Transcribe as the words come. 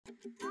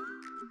That's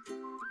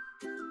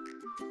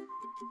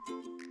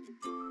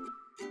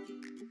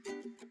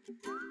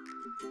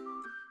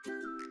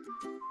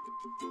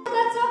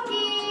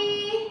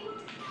okay.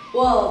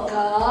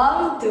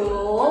 Welcome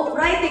to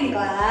writing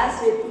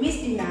class with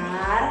Miss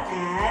Dinar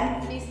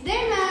and Miss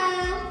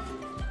Dana.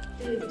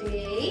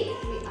 Today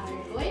we are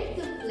going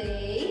to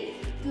play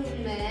to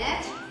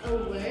match a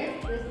word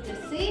with the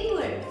same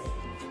words.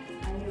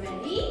 Are you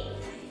ready?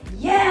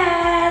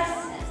 yes!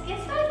 Let's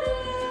get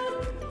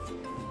started.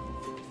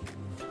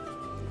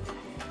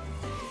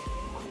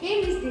 Okay,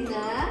 Miss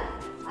Dina,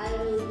 I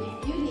will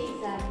give you the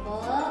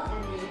example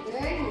and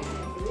later you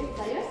can do it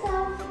by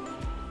yourself.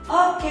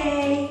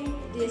 Okay.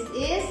 This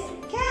is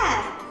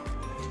cat.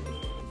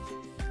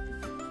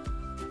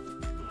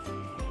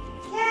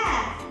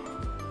 Cat.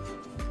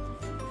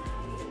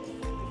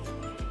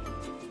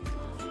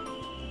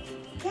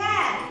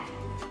 Cat.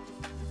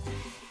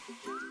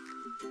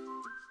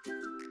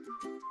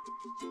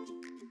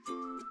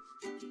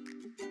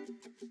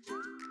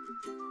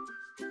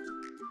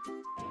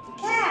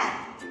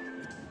 Cat.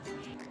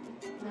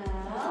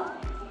 Now,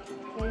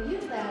 can you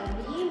tell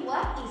me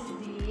what is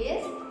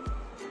this?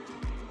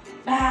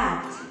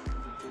 Bat.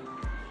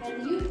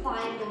 Can you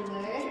find the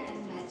word and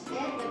match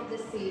it with the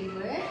same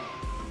word?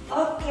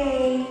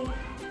 Okay.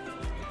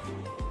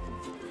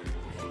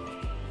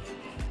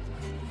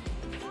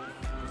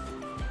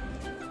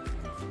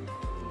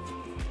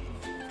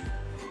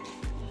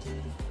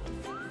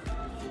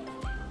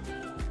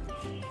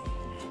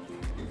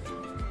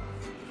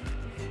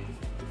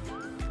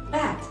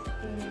 Bat.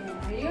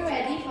 Are you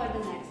ready for the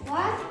next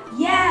one?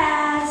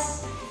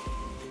 Yes!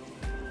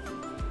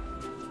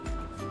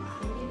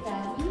 Can you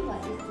tell me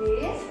what is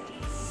this?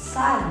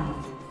 Sun.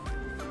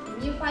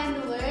 Can you find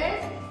the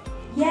word?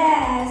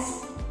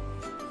 Yes!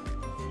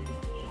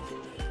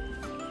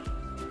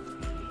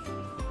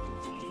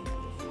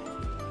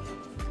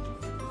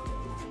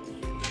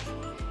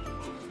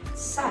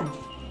 Sun.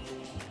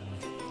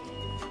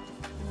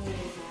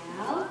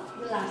 Now,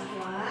 the last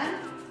one.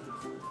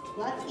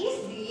 What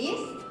is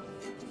this?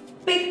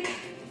 Pig.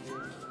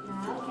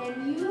 Now,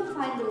 can you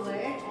find the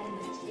word and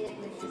match it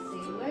with the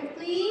same word,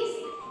 please?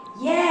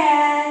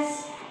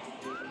 Yes!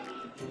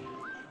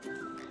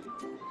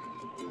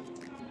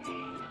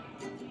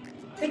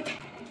 Pig.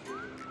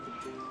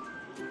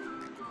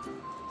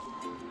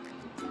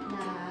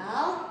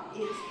 Now,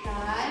 it's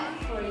time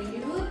for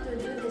you to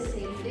do the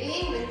same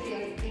thing with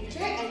your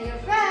teacher and your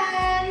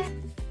friends.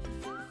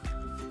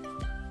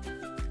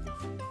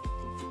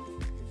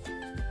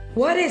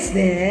 What is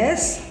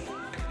this?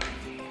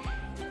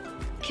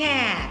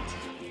 Cat.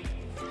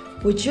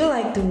 Would you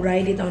like to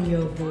write it on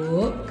your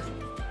book?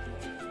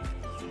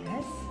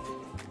 Yes.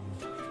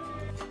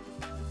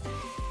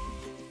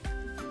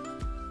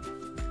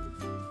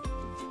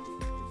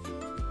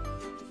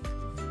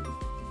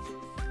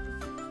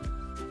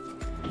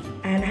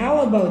 And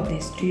how about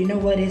this? Do you know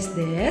what is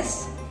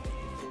this?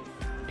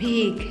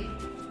 Pig.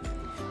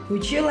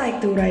 Would you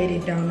like to write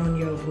it down on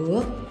your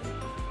book?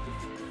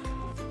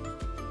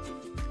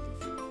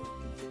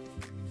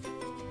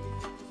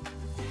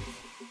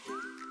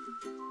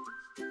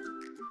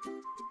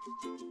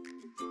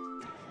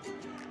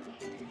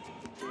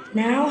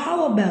 Now,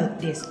 how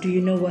about this? Do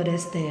you know what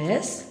is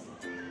this?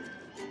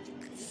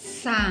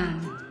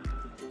 Sun.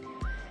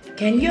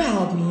 Can you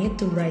help me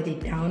to write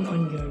it down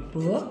on your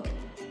book?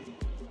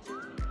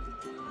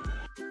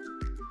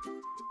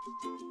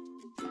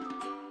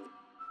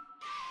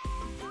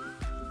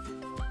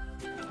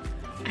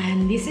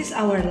 And this is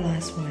our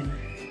last one.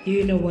 Do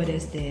you know what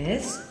is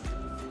this?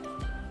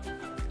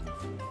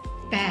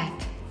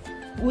 Bat.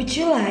 Would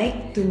you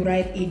like to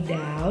write it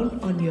down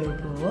on your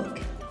book?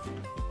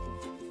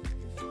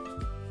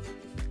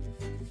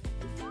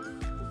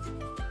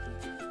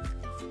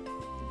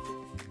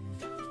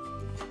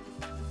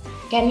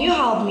 Can you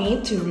help me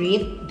to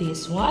read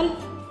this one?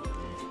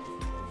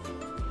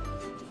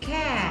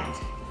 Cat.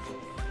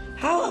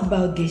 How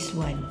about this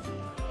one?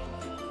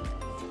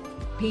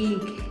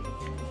 Pig.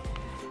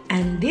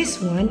 And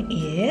this one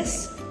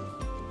is?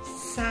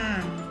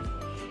 Sun.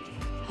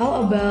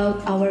 How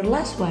about our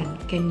last one?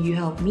 Can you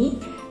help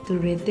me to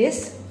read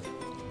this?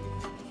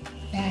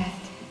 Bat.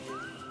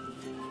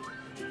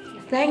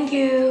 Thank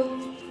you.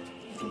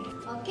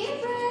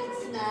 Okay, friends.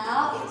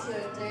 Now it's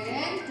your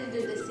turn to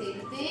do the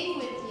same thing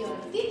with your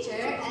teacher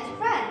and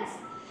friends.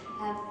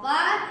 Have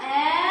fun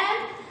and